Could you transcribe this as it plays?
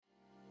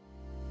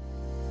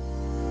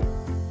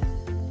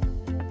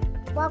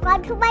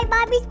Welcome to my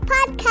mommy's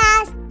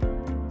podcast.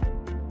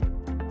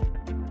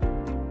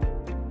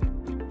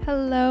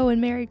 Hello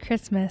and Merry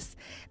Christmas.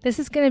 This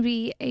is going to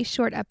be a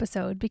short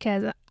episode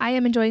because I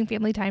am enjoying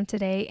family time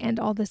today and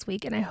all this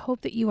week, and I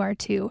hope that you are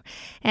too.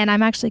 And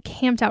I'm actually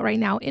camped out right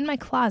now in my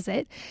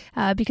closet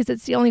because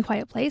it's the only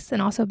quiet place,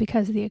 and also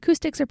because the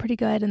acoustics are pretty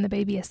good and the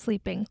baby is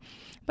sleeping.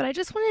 But I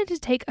just wanted to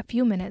take a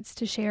few minutes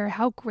to share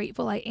how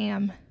grateful I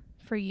am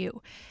for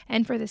you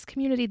and for this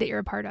community that you're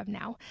a part of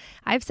now.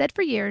 I've said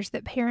for years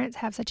that parents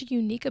have such a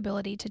unique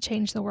ability to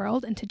change the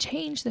world and to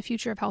change the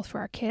future of health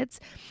for our kids.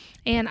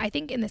 And I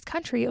think in this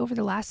country over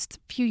the last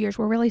few years,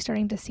 we're really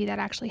starting to see that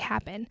actually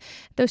happen.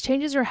 Those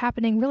changes are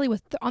happening really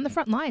on the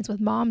front lines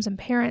with moms and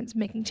parents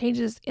making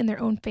changes in their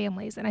own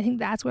families. And I think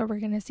that's where we're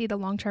going to see the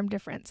long-term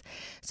difference.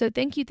 So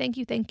thank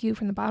you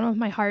from the bottom of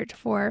my heart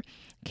for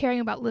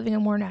caring about living a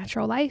more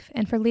natural life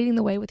and for leading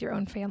the way with your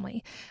own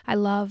family. I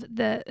love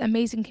the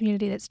amazing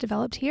community that's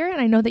developed here,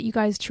 and I know that you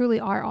guys truly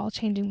are all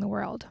changing the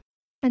world.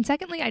 And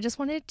secondly, I just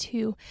wanted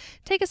to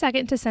take a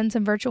second to send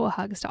some virtual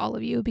hugs to all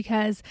of you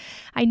because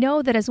I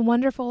know that as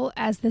wonderful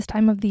as this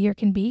time of the year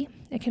can be,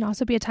 it can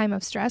also be a time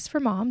of stress for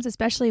moms,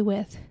 especially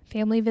with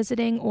family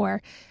visiting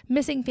or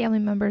missing family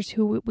members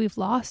who we've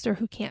lost or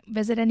who can't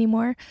visit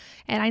anymore.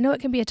 And I know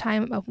it can be a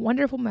time of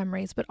wonderful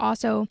memories, but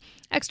also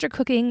extra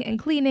cooking and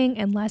cleaning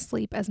and less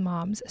sleep as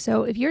moms.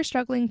 So if you're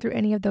struggling through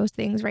any of those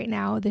things right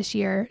now this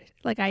year,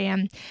 like I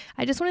am,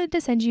 I just wanted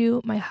to send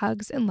you my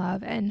hugs and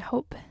love and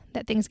hope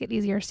that things get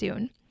easier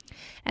soon.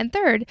 And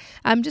third,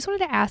 just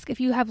wanted to ask if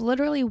you have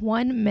literally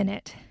 1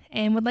 minute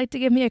and would like to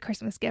give me a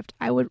Christmas gift.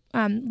 I would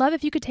love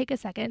if you could take a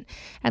second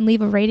and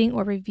leave a rating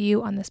or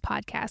review on this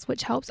podcast,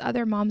 which helps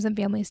other moms and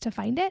families to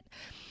find it.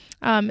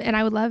 And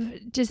I'd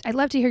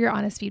love to hear your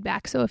honest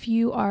feedback. So if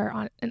you are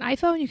on an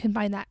iPhone, you can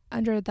find that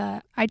under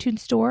the iTunes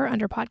store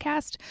under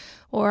podcast,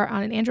 or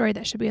on an Android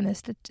that should be in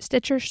the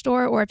Stitcher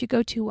store. Or if you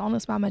go to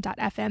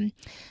wellnessmama.fm,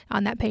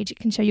 on that page, it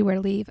can show you where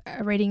to leave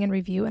a rating and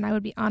review. And I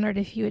would be honored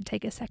if you would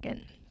take a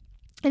second.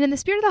 And in the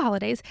spirit of the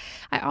holidays,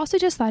 I also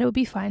just thought it would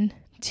be fun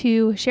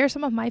to share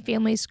some of my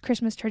family's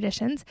Christmas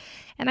traditions,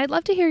 and I'd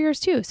love to hear yours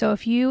too. So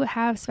if you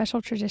have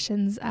special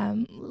traditions,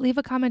 leave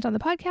a comment on the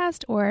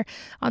podcast or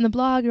on the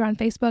blog or on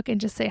Facebook and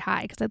just say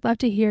hi, because I'd love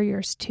to hear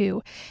yours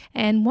too.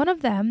 And one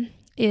of them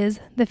is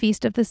the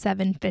Feast of the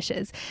Seven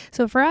Fishes.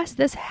 So for us,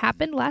 this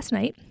happened last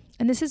night.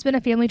 And this has been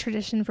a family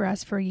tradition for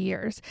us for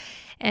years.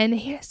 And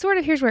here's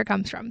where it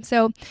comes from.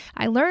 So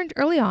I learned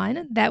early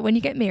on that when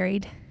you get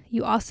married,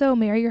 you also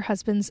marry your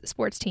husband's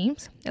sports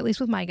teams, at least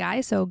with my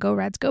guy, so go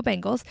Reds, go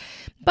Bengals.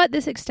 But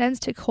this extends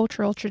to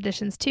cultural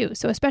traditions too,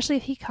 so especially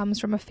if he comes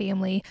from a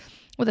family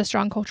with a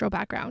strong cultural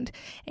background.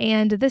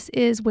 And this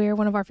is where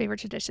one of our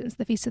favorite traditions,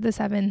 the Feast of the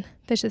Seven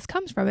Fishes,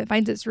 comes from. It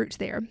finds its roots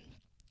there.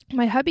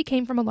 My hubby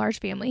came from a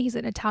large family. He's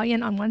an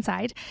Italian on one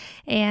side,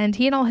 and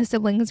he and all his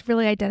siblings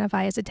really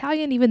identify as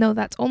Italian, even though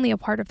that's only a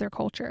part of their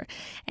culture.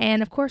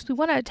 And of course, we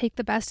want to take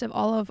the best of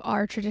all of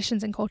our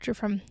traditions and culture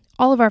from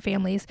all of our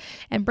families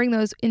and bring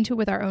those into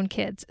with our own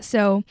kids.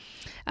 So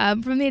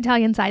from the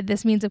Italian side,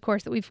 this means, of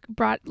course, that we've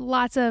brought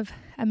lots of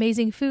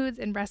amazing foods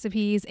and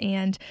recipes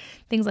and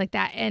things like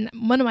that. And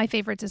one of my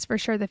favorites is for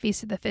sure the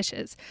Feast of the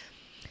Fishes.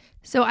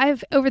 So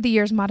I've, over the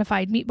years,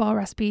 modified meatball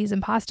recipes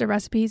and pasta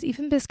recipes,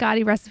 even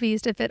biscotti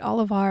recipes to fit all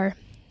of our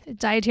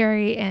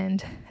dietary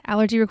and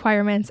allergy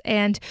requirements,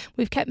 and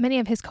we've kept many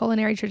of his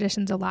culinary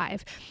traditions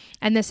alive.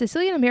 And the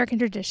Sicilian American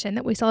tradition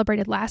that we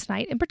celebrated last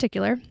night in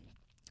particular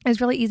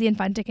is really easy and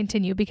fun to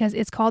continue because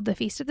it's called the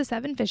Feast of the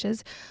Seven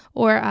Fishes,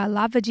 or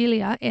La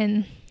Vigilia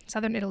in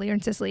southern Italy or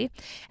in Sicily.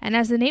 And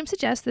as the name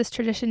suggests, this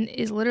tradition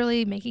is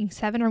literally making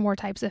 7 or more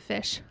types of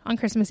fish on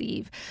Christmas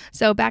Eve.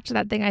 So back to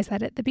that thing I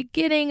said at the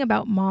beginning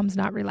about moms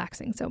not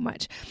relaxing so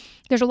much.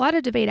 There's a lot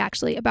of debate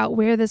actually about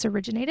where this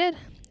originated,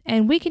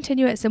 and we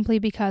continue it simply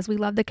because we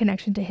love the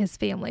connection to his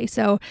family.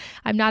 So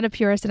I'm not a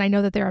purist, and I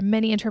know that there are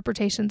many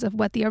interpretations of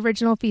what the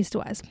original feast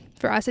was.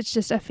 For us, it's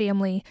just a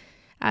family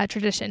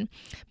tradition.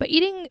 But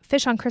eating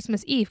fish on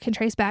Christmas Eve can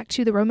trace back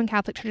to the Roman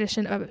Catholic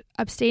tradition of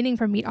abstaining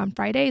from meat on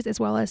Fridays, as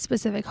well as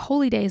specific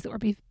holy days that were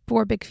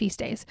before big feast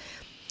days.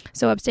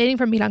 So abstaining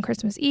from meat on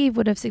Christmas Eve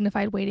would have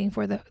signified waiting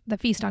for the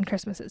feast on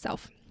Christmas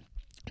itself.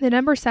 The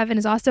number 7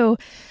 is also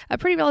a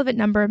pretty relevant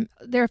number.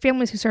 There are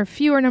families who serve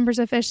fewer numbers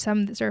of fish,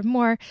 some that serve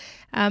more,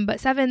 but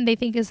 7 they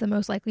think is the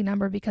most likely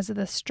number because of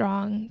the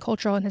strong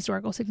cultural and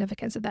historical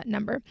significance of that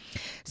number.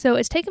 So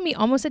it's taken me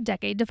almost a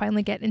decade to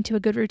finally get into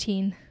a good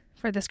routine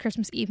for this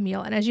Christmas Eve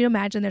meal. And as you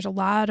imagine, there's a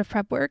lot of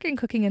prep work and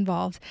cooking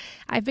involved.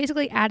 I've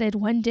basically added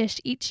 1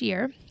 dish each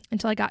year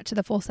until I got to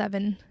the full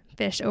 7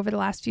 fish over the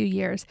last few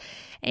years.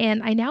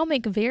 And I now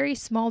make very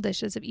small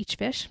dishes of each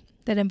fish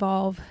that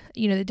involve,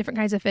 the different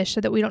kinds of fish so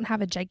that we don't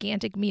have a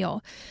gigantic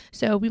meal.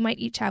 So we might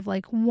each have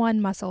like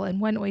 1 mussel and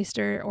 1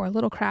 oyster or a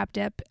little crab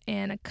dip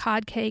and a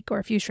cod cake or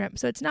a few shrimp.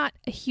 So it's not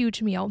a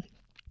huge meal.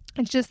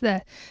 It's just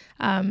the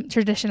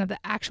tradition of the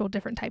actual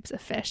different types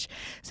of fish.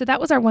 So that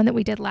was our one that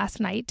we did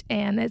last night.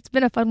 And it's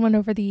been a fun one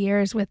over the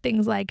years with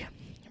things like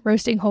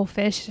roasting whole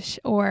fish,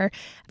 or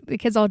the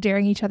kids all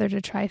daring each other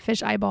to try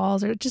fish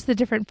eyeballs, or just the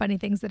different funny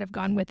things that have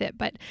gone with it.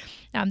 But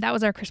that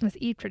was our Christmas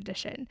Eve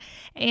tradition.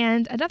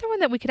 And another one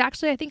that we could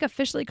actually, I think,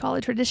 officially call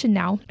a tradition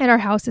now at our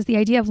house is the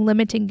idea of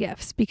limiting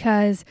gifts,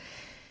 because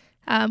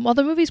while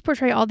the movies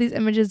portray all these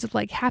images of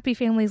like happy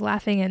families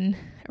laughing and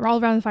we're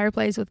all around the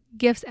fireplace with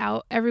gifts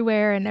out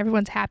everywhere and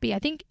everyone's happy, I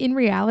think in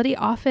reality,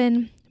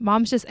 often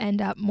moms just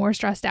end up more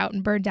stressed out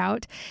and burned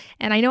out.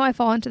 And I know I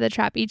fall into the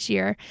trap each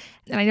year,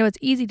 and I know it's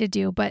easy to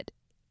do, but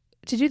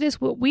to do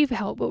this, what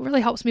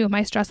really helps me with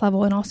my stress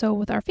level and also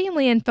with our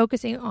family and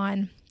focusing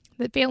on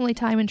the family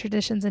time and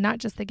traditions and not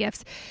just the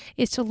gifts,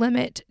 is to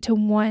limit to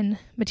one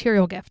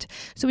material gift.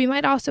 So we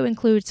might also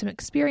include some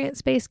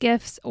experience-based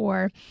gifts,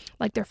 or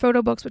like their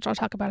photo books, which I'll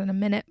talk about in a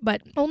minute,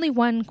 but only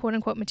one quote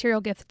unquote material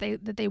gift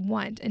that they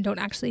want and don't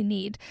actually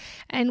need.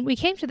 And we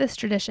came to this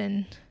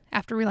tradition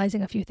after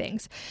realizing a few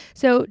things.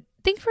 So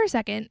think for a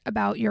second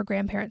about your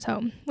grandparents'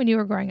 home when you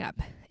were growing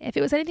up. If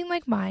it was anything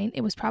like mine,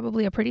 it was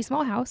probably a pretty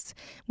small house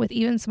with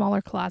even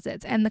smaller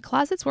closets, and the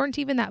closets weren't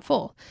even that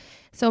full.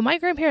 So my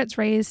grandparents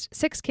raised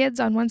 6 kids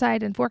on one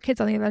side and 4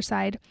 kids on the other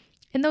side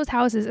in those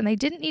houses, and they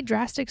didn't need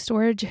drastic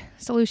storage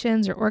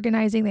solutions or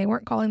organizing. They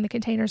weren't calling the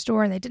Container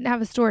Store, and they didn't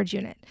have a storage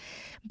unit.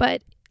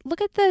 But look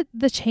at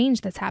the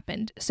change that's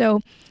happened. So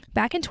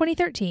back in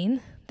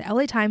 2013, the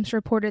LA Times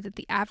reported that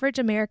the average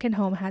American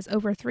home has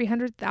over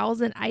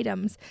 300,000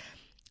 items,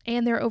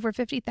 and there are over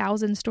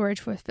 50,000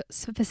 storage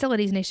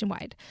facilities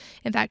nationwide.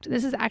 In fact,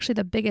 this is actually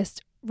the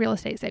biggest real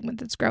estate segment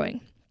that's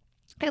growing.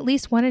 At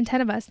least 1 in 10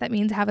 of us, that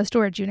means, have a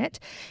storage unit,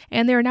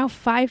 and there are now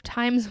 5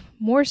 times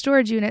more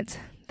storage units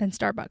than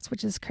Starbucks,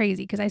 which is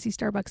crazy because I see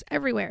Starbucks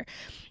everywhere.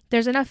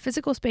 There's enough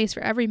physical space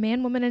for every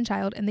man, woman, and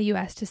child in the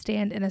U.S. to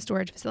stand in a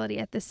storage facility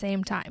at the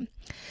same time.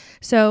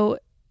 So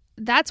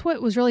that's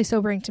what was really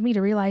sobering to me,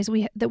 to realize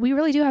that we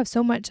really do have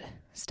so much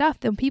stuff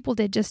than people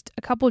did just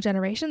a couple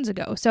generations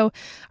ago. So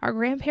our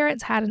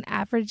grandparents had an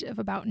average of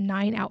about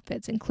 9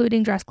 outfits,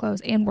 including dress clothes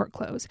and work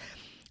clothes.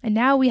 And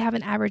now we have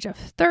an average of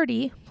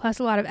 30, plus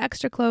a lot of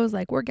extra clothes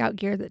like workout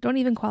gear that don't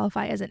even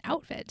qualify as an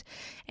outfit.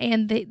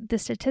 And the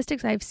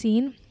statistics I've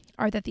seen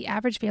are that the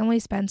average family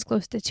spends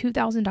close to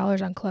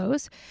 $2,000 on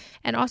clothes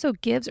and also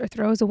gives or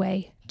throws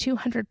away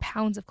 200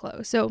 pounds of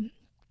clothes. So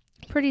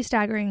pretty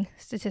staggering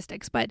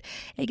statistics, but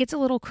it gets a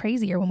little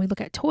crazier when we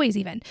look at toys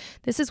even.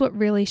 This is what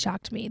really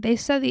shocked me. They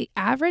said the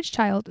average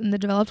child in the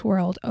developed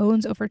world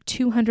owns over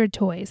 200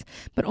 toys,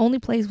 but only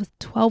plays with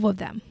 12 of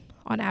them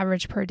on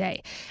average per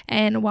day.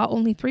 And while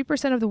only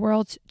 3% of the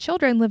world's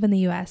children live in the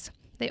U.S.,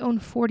 they own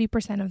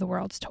 40% of the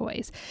world's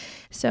toys.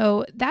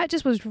 So that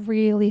just was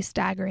really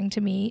staggering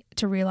to me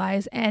to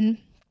realize. And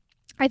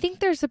I think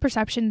there's the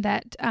perception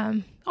that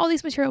all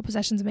these material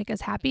possessions make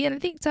us happy, and I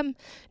think some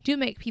do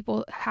make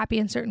people happy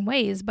in certain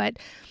ways, but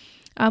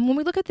when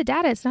we look at the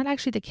data, it's not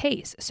actually the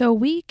case. So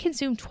we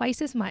consume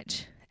twice as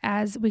much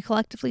as we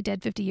collectively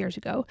did 50 years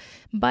ago,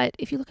 but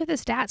if you look at the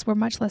stats, we're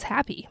much less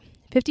happy.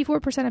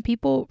 54% of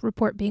people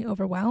report being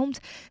overwhelmed.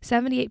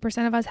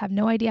 78% of us have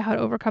no idea how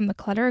to overcome the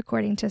clutter,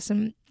 according to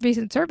some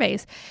recent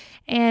surveys.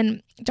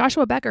 And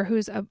Joshua Becker,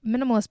 who's a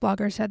minimalist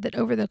blogger, said that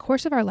over the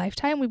course of our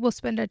lifetime, we will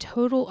spend a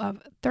total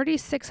of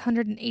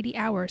 3,680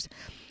 hours,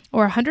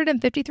 or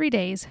 153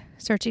 days,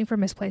 searching for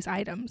misplaced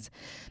items.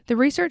 The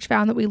research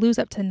found that we lose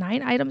up to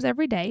 9 items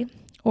every day,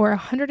 or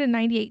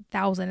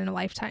 198,000 in a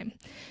lifetime.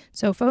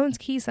 So phones,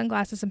 keys,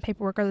 sunglasses, and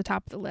paperwork are the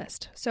top of the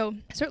list. So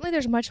certainly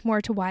there's much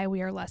more to why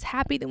we are less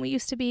happy than we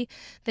used to be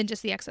than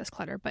just the excess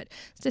clutter. But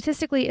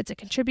statistically, it's a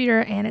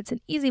contributor and it's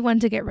an easy one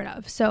to get rid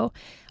of. So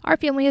our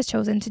family has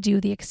chosen to do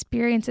the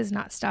experiences,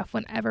 not stuff,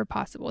 whenever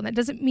possible. And that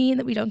doesn't mean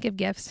that we don't give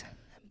gifts,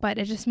 but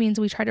it just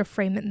means we try to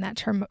frame it in that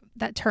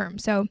term.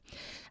 So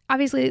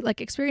obviously, like,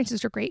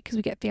 experiences are great because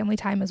we get family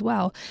time as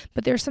well,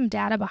 but there's some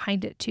data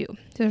behind it too.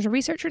 There's a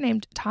researcher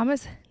named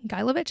Thomas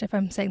Gilovich, if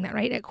I'm saying that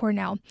right, at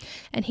Cornell,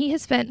 and he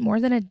has spent more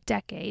than a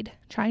decade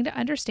trying to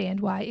understand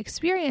why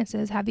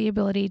experiences have the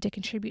ability to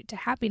contribute to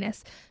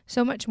happiness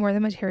so much more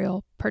than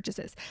material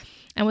purchases.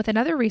 And with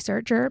another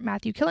researcher,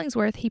 Matthew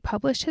Killingsworth, he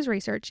published his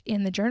research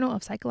in the Journal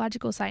of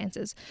Psychological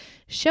Sciences,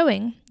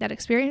 showing that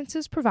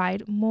experiences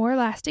provide more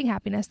lasting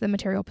happiness than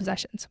material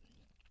possessions.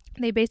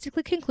 They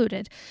basically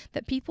concluded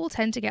that people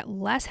tend to get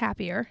less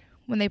happier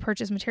when they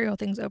purchase material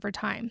things over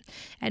time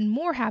and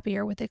more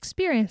happier with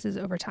experiences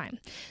over time.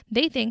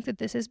 They think that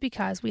this is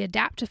because we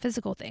adapt to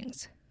physical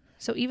things.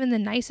 So even the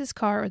nicest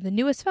car or the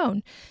newest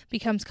phone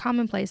becomes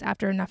commonplace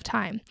after enough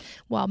time,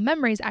 while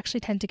memories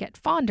actually tend to get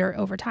fonder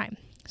over time.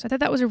 So I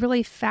thought that was a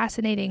really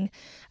fascinating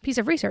piece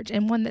of research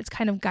and one that's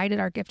kind of guided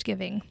our gift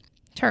giving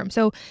term.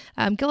 So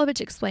Gilovich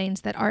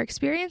explains that our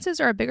experiences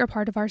are a bigger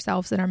part of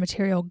ourselves than our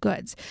material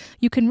goods.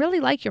 You can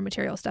really like your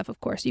material stuff, of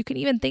course. You can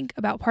even think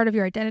about part of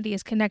your identity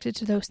is connected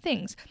to those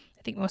things.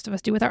 I think most of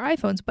us do with our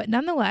iPhones, but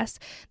nonetheless,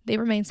 they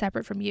remain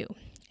separate from you.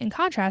 In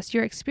contrast,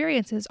 your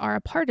experiences are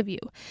a part of you,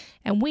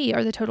 and we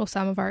are the total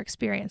sum of our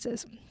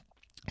experiences.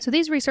 So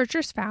these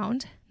researchers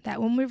found that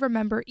when we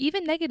remember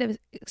even negative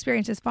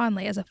experiences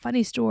fondly as a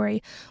funny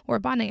story or a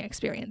bonding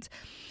experience,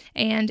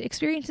 and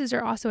experiences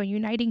are also a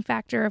uniting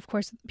factor. Of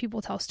course,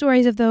 people tell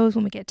stories of those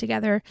when we get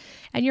together,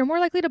 and you're more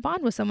likely to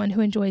bond with someone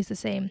who enjoys the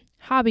same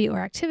hobby or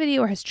activity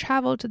or has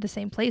traveled to the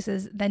same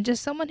places than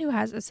just someone who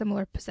has a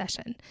similar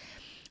possession.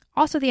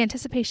 Also, the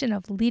anticipation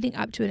of leading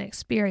up to an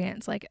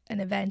experience like an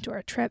event or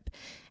a trip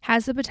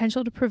has the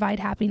potential to provide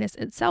happiness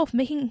itself,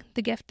 making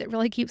the gift that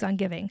really keeps on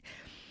giving.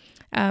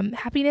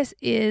 Happiness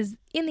is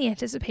in the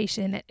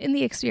anticipation, in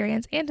the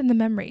experience, and in the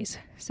memories.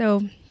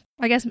 So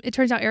I guess it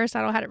turns out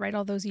Aristotle had it right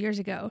all those years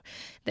ago,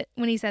 that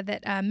when he said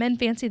that men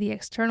fancy that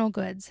external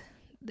goods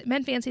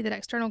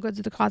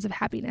are the cause of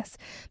happiness,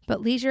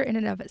 but leisure in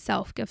and of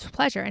itself gives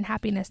pleasure and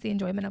happiness, the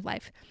enjoyment of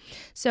life.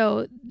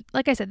 So,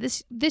 like I said,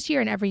 this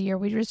year and every year,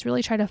 we just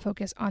really try to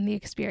focus on the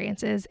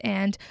experiences.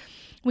 And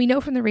we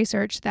know from the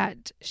research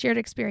that shared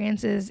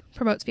experiences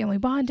promotes family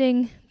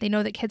bonding. They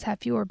know that kids have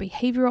fewer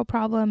behavioral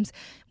problems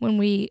when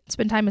we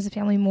spend time as a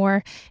family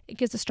more. It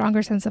gives a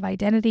stronger sense of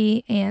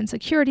identity and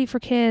security for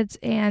kids,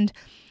 and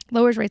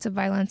lowers rates of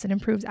violence and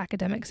improves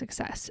academic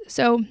success.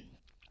 So,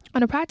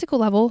 on a practical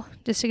level,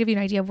 just to give you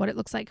an idea of what it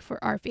looks like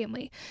for our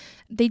family,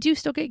 they do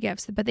still get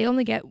gifts, but they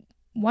only get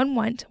one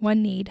want,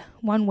 one need,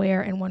 one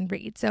wear, and one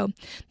read. So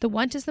the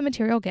want is the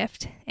material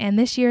gift, and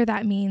this year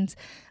that means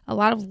a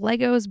lot of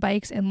Legos,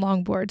 bikes, and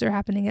longboards are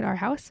happening at our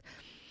house.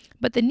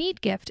 But the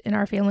need gift in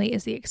our family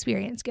is the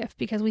experience gift,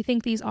 because we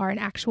think these are an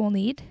actual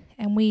need,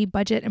 and we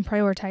budget and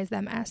prioritize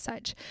them as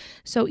such.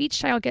 So each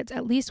child gets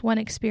at least one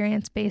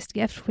experience-based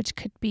gift, which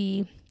could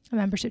be a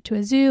membership to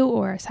a zoo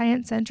or a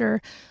science center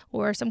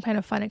or some kind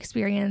of fun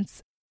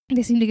experience.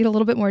 They seem to get a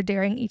little bit more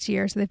daring each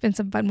year, so they've been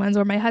some fun ones.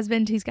 Or my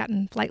husband, he's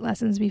gotten flight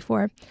lessons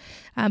before,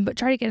 but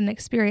try to get an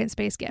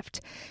experience-based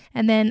gift.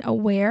 And then a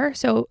wear.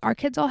 So our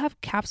kids all have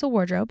capsule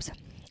wardrobes,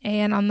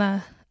 and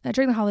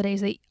during the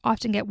holidays, they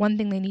often get one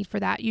thing they need for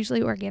that,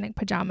 usually organic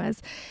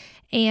pajamas.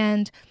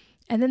 And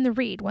then the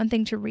read, one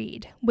thing to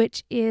read,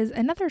 which is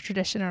another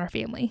tradition in our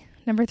family.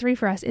 Number 3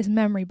 for us is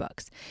memory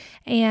books.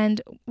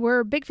 And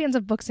we're big fans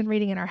of books and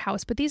reading in our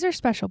house, but these are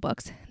special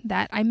books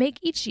that I make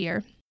each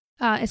year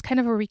as kind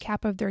of a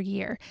recap of their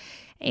year.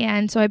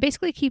 And so I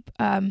basically keep,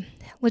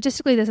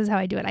 logistically, this is how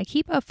I do it. I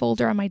keep a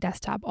folder on my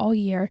desktop all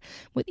year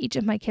with each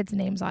of my kids'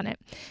 names on it.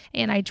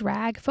 And I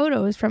drag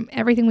photos from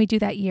everything we do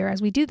that year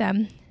as we do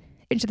them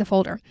into the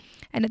folder.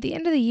 And at the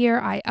end of the year,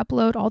 I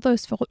upload all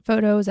those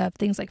photos of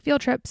things like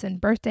field trips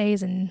and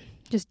birthdays and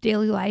just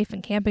daily life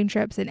and camping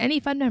trips and any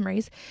fun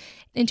memories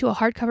into a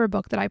hardcover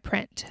book that I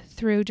print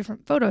through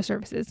different photo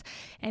services.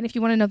 And if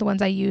you want to know the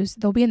ones I use,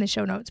 they'll be in the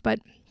show notes, but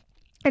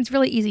it's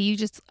really easy. You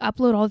just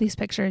upload all these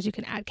pictures. You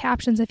can add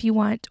captions if you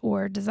want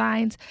or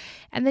designs,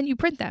 and then you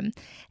print them.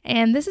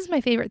 And this is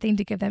my favorite thing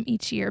to give them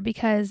each year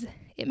because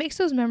it makes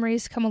those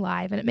memories come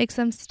alive and it makes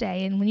them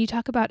stay. And when you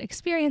talk about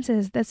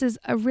experiences, this is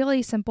a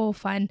really simple,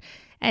 fun,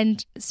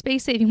 and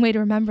space-saving way to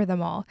remember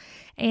them all.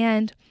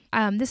 And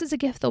this is a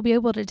gift they'll be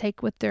able to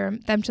take with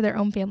them to their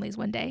own families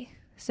one day.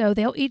 So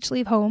they'll each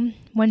leave home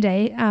one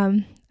day,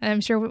 I'm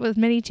sure with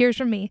many tears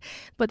from me,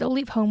 but they'll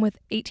leave home with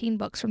 18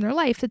 books from their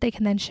life that they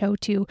can then show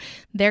to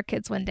their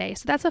kids one day.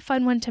 So that's a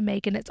fun one to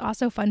make, and it's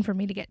also fun for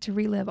me to get to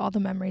relive all the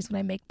memories when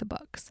I make the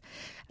books.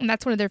 And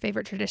that's one of their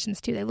favorite traditions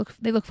too.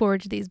 They look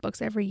forward to these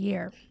books every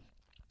year.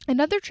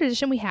 Another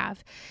tradition we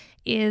have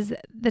is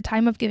the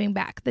time of giving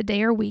back, the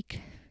day or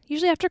week,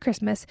 usually after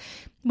Christmas,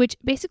 which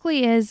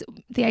basically is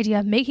the idea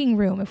of making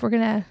room. If we're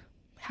going to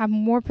have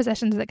more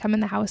possessions that come in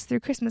the house through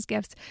Christmas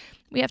gifts,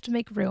 we have to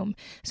make room.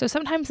 So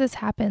sometimes this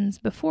happens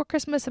before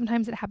Christmas,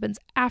 sometimes it happens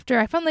after.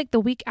 I found like the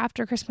week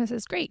after Christmas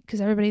is great because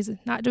everybody's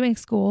not doing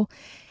school.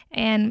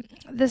 And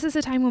this is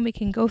a time when we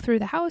can go through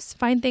the house,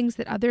 find things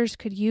that others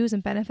could use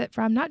and benefit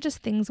from, not just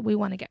things we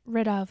want to get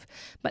rid of,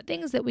 but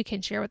things that we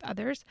can share with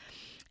others,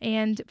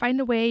 and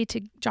find a way to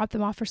drop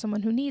them off for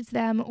someone who needs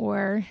them,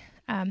 or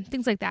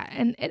things like that.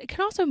 And it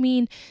can also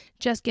mean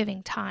just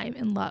giving time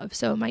and love.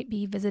 So it might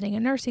be visiting a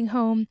nursing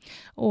home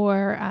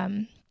or,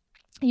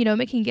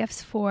 making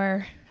gifts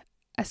for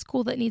a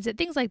school that needs it,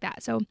 things like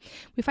that. So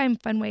we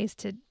find fun ways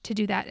to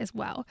do that as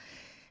well.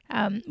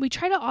 We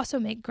try to also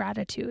make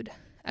gratitude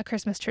a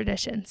Christmas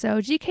tradition.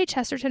 So G.K.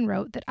 Chesterton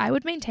wrote that I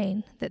would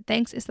maintain that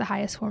thanks is the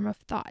highest form of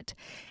thought.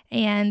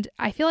 And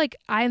I feel like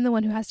I am the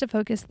one who has to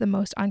focus the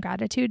most on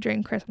gratitude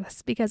during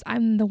Christmas because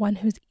I'm the one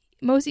who's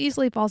most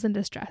easily falls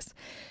into stress.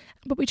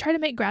 But we try to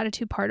make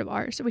gratitude part of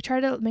ours. So we try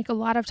to make a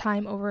lot of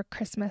time over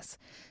Christmas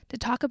to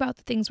talk about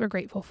the things we're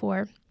grateful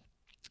for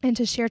and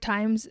to share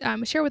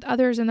share with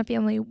others in the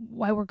family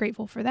why we're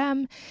grateful for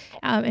them,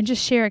 and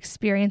just share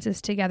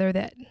experiences together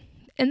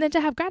and then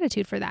to have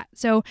gratitude for that.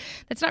 So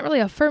that's not really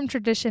a firm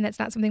tradition. It's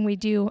not something we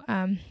do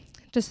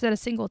just at a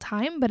single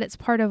time, but it's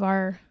part of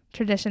our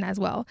tradition as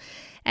well.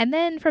 And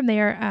then from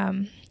there,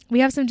 we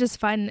have some just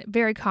fun,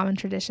 very common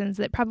traditions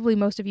that probably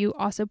most of you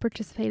also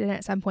participate in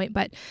at some point,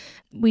 but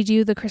we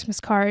do the Christmas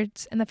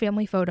cards and the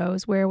family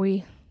photos where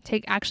we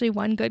take actually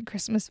one good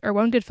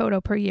photo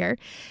per year.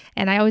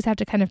 And I always have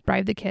to kind of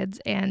bribe the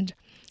kids and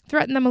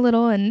threaten them a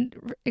little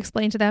and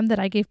explain to them that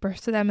I gave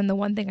birth to them and the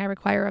one thing I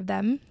require of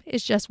them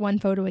is just one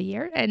photo a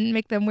year, and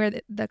make them wear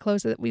the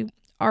clothes that we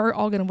are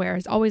all going to wear.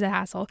 Is always a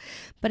hassle,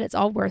 but it's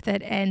all worth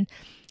it. And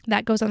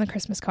that goes on the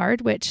Christmas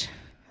card, which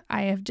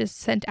I have just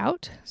sent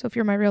out. So if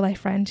you're my real life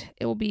friend,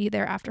 it will be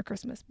there after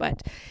Christmas,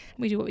 but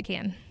we do what we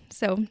can.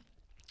 So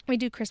we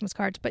do Christmas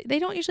cards, but they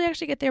don't usually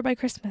actually get there by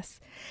Christmas.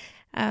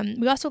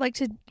 We also like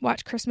to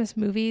watch Christmas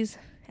movies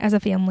as a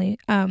family.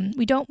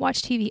 We don't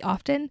watch TV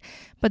often,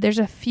 but there's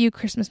a few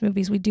Christmas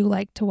movies we do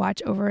like to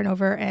watch over and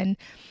over. And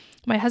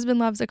my husband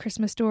loves A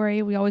Christmas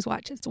Story. We always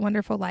watch It's a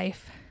Wonderful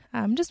Life.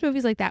 Just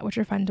movies like that, which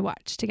are fun to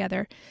watch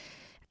together.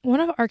 One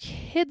of our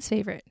kids'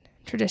 favorite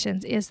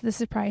traditions is the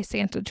Surprise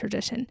Santa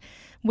tradition,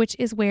 which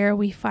is where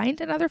we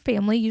find another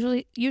family,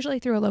 usually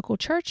through a local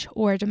church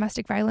or a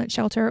domestic violence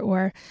shelter,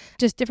 or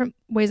just different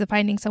ways of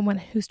finding someone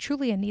who's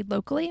truly in need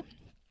locally.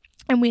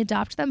 And we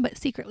adopt them, but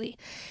secretly.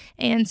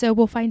 And so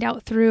we'll find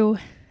out through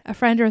a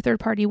friend or a third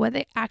party what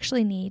they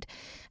actually need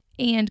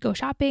and go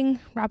shopping,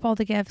 wrap all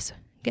the gifts,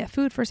 get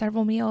food for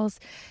several meals,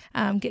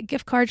 get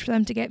gift cards for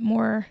them to get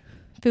more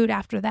food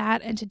after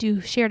that, and to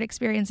do shared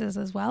experiences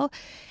as well.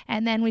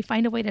 And then we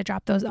find a way to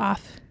drop those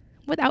off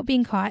without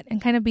being caught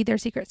and kind of be their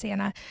secret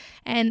Santa.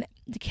 And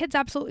the kids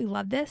absolutely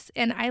love this.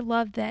 And I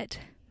love that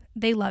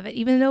they love it,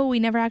 even though we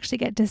never actually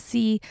get to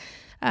see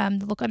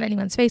the look on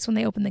anyone's face when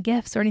they open the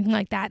gifts or anything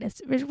like that.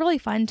 It's really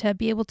fun to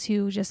be able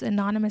to just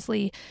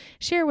anonymously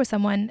share with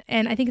someone.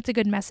 And I think it's a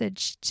good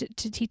message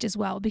to teach as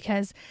well,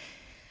 because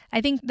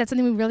I think that's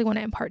something we really want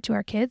to impart to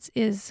our kids,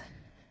 is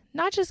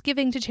not just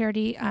giving to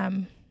charity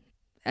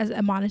as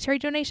a monetary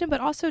donation,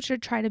 but also to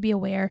try to be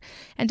aware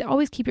and to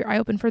always keep your eye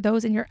open for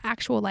those in your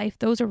actual life,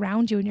 those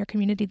around you in your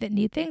community that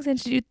need things, and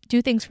to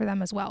do things for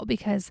them as well.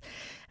 Because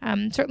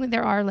certainly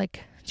there are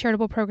like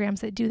charitable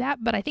programs that do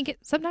that, but I think it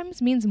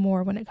sometimes means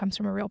more when it comes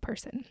from a real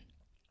person.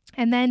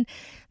 And then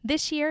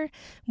this year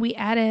we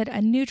added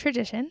a new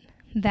tradition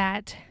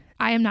that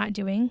I am not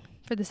doing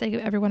for the sake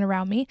of everyone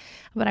around me,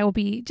 but I will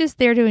be just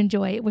there to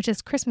enjoy, which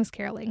is Christmas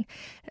caroling.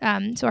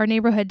 So our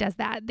neighborhood does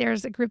that.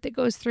 There's a group that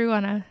goes through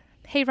on a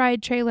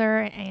hayride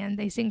trailer and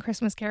they sing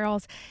Christmas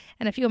carols,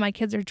 and a few of my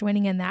kids are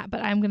joining in that,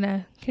 but I'm going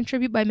to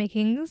contribute by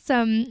making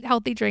some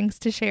healthy drinks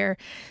to share,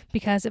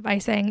 because if I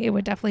sang, it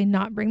would definitely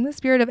not bring the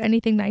spirit of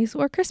anything nice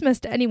or Christmas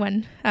to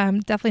anyone.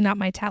 Definitely not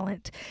my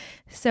talent.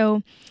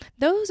 So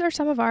those are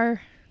some of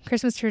our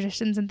Christmas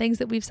traditions and things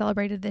that we've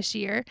celebrated this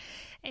year.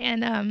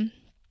 And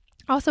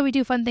also, we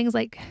do fun things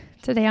like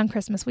today on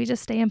Christmas, we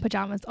just stay in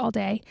pajamas all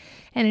day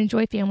and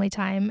enjoy family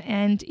time.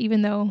 And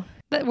even though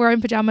we're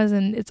in pajamas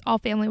and it's all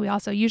family, we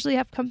also usually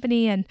have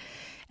company, and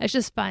it's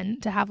just fun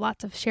to have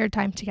lots of shared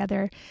time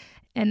together.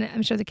 And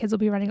I'm sure the kids will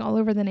be running all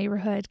over the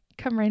neighborhood,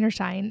 come rain or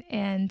shine.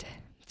 And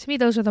to me,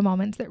 those are the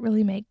moments that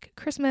really make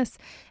Christmas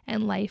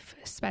and life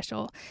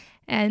special.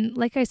 And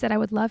like I said, I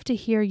would love to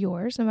hear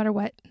yours, no matter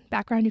what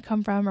background you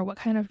come from or what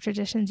kind of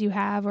traditions you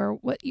have, or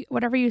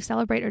whatever you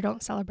celebrate or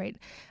don't celebrate.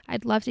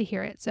 I'd love to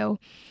hear it. So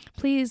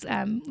please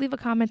leave a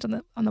comment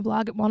on the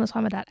blog at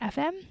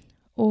wellnessmama.fm,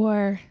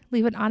 or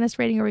leave an honest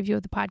rating or review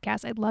of the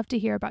podcast. I'd love to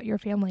hear about your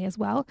family as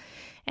well,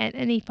 and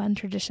any fun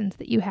traditions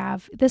that you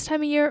have this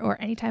time of year or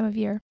any time of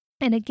year.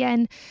 And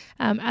again,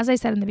 as I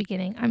said in the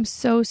beginning, I'm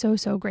so, so,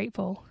 so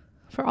grateful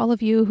for all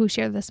of you who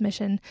share this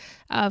mission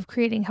of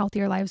creating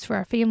healthier lives for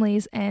our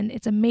families. And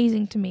it's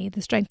amazing to me,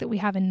 the strength that we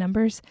have in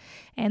numbers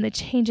and the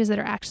changes that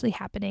are actually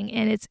happening.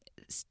 And it's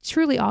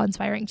truly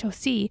awe-inspiring to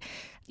see,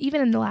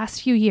 even in the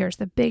last few years,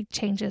 the big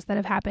changes that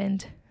have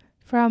happened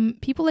from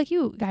people like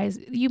you guys,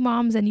 you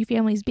moms and you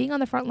families, being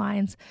on the front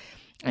lines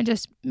and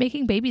just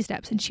making baby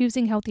steps and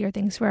choosing healthier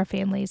things for our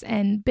families.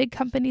 And big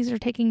companies are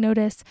taking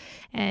notice,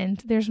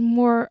 and there's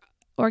more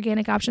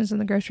organic options in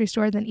the grocery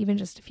store than even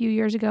just a few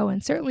years ago,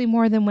 and certainly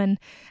more than when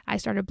I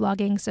started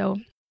blogging. So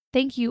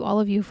thank you, all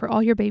of you, for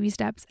all your baby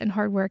steps and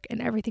hard work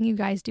and everything you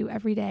guys do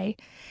every day,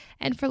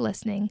 and for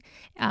listening.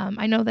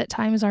 I know that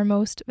time is our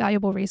most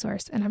valuable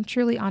resource, and I'm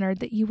truly honored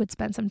that you would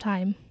spend some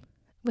time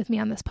with me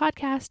on this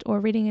podcast or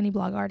reading any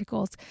blog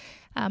articles.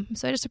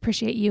 So I just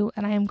appreciate you,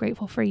 and I am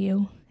grateful for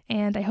you.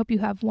 And I hope you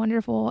have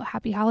wonderful,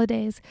 happy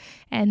holidays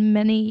and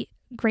many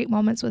great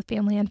moments with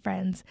family and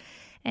friends.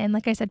 And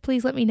like I said,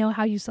 please let me know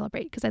how you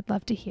celebrate, because I'd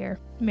love to hear.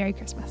 Merry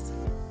Christmas.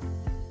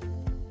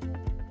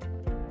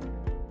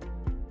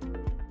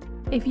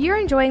 If you're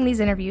enjoying these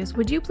interviews,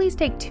 would you please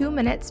take 2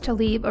 minutes to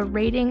leave a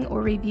rating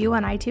or review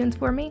on iTunes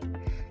for me?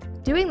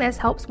 Doing this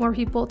helps more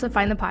people to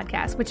find the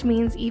podcast, which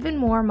means even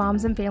more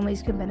moms and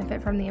families can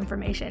benefit from the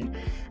information.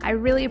 I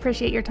really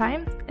appreciate your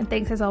time, and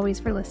thanks as always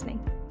for listening.